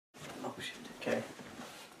Okay.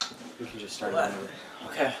 We can just start.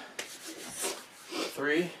 Okay.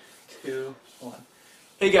 3, 2, 1.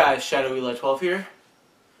 Hey guys, Shadow Eli 12 here.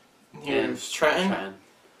 Here's Trenton.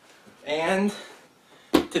 And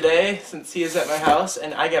today, since he is at my house,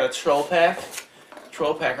 and I got a troll pack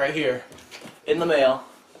right here in the mail.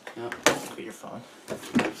 Yep. Look at your phone.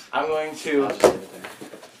 I'm going to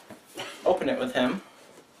open it with him,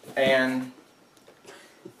 and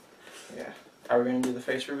yeah. Are we going to do the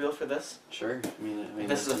face reveal for this? Sure. I mean,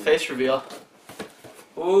 this is a face reveal.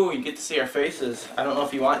 Ooh, you get to see our faces. I don't know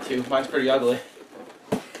if you want to. Mine's pretty ugly.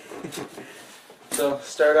 So,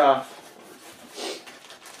 start off.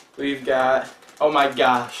 We've got, oh my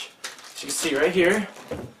gosh. As you can see right here,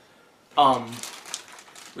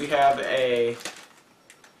 we have a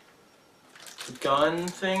gun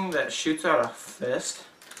thing that shoots out a fist.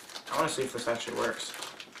 I want to see if this actually works.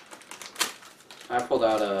 I pulled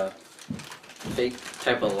out a fake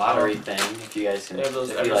type of lottery thing. If you guys can, They have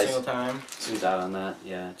those every single time. Zooms out on that.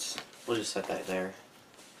 Yeah, we'll just set that there.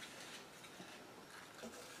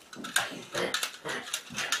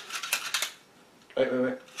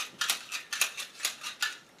 Wait.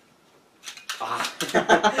 Ah.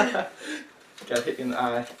 Got hit in the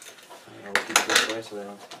eye. We'll keep it this way so they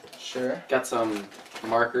don't. Sure. Got some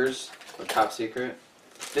markers, a top secret.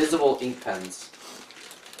 Visible ink pens.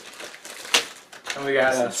 And we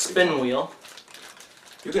got a spin wheel.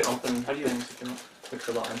 You can open How do you push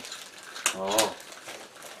the button. Oh.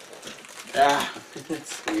 Ah.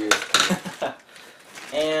 It's weird.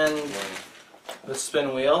 And the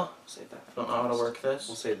spin wheel. Save that. Don't know how to work this.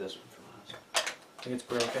 We'll save this one for last. I think it's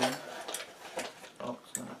broken. Oh,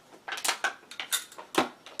 it's not.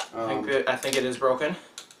 I think it is broken.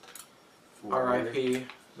 R.I.P.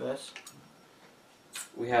 this.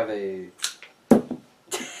 We have a.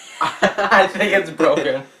 I think it's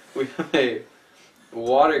broken. We have a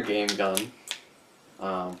water game gun.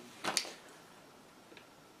 I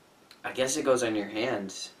guess it goes on your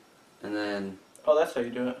hand, and then. Oh, that's how you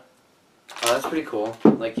do it. Oh, that's pretty cool.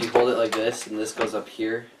 Like you hold it like this, and this goes up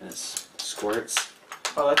here, and it squirts.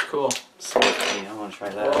 Oh, that's cool. So, I want to try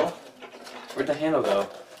that. Well, Where'd the handle go?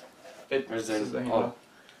 This is the handle. Oh.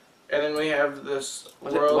 And then we have this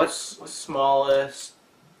world's smallest.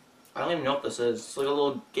 I don't even know what this is. It's like a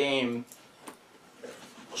little game.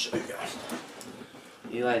 I'll show you guys.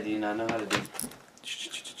 Eli, do you not know how to do?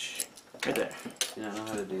 Right there. Do you not know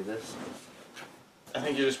how to do this? I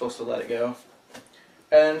think you're just supposed to let it go.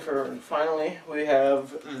 And finally, we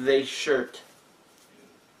have the shirt.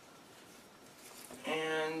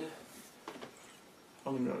 And I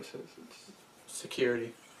don't even know what it says. It's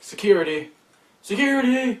security. Security.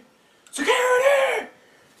 Security. Security.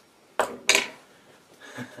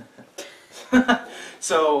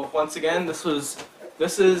 So once again, this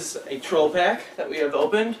is a troll pack that we have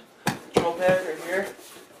opened. Troll pack right here.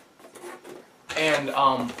 And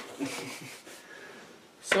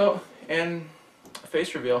and a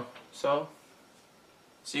face reveal. So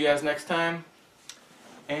see you guys next time,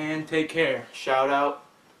 and take care. Shout out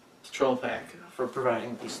to Troll Pack for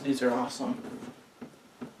providing these. These are awesome.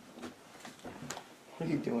 What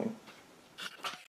are you doing?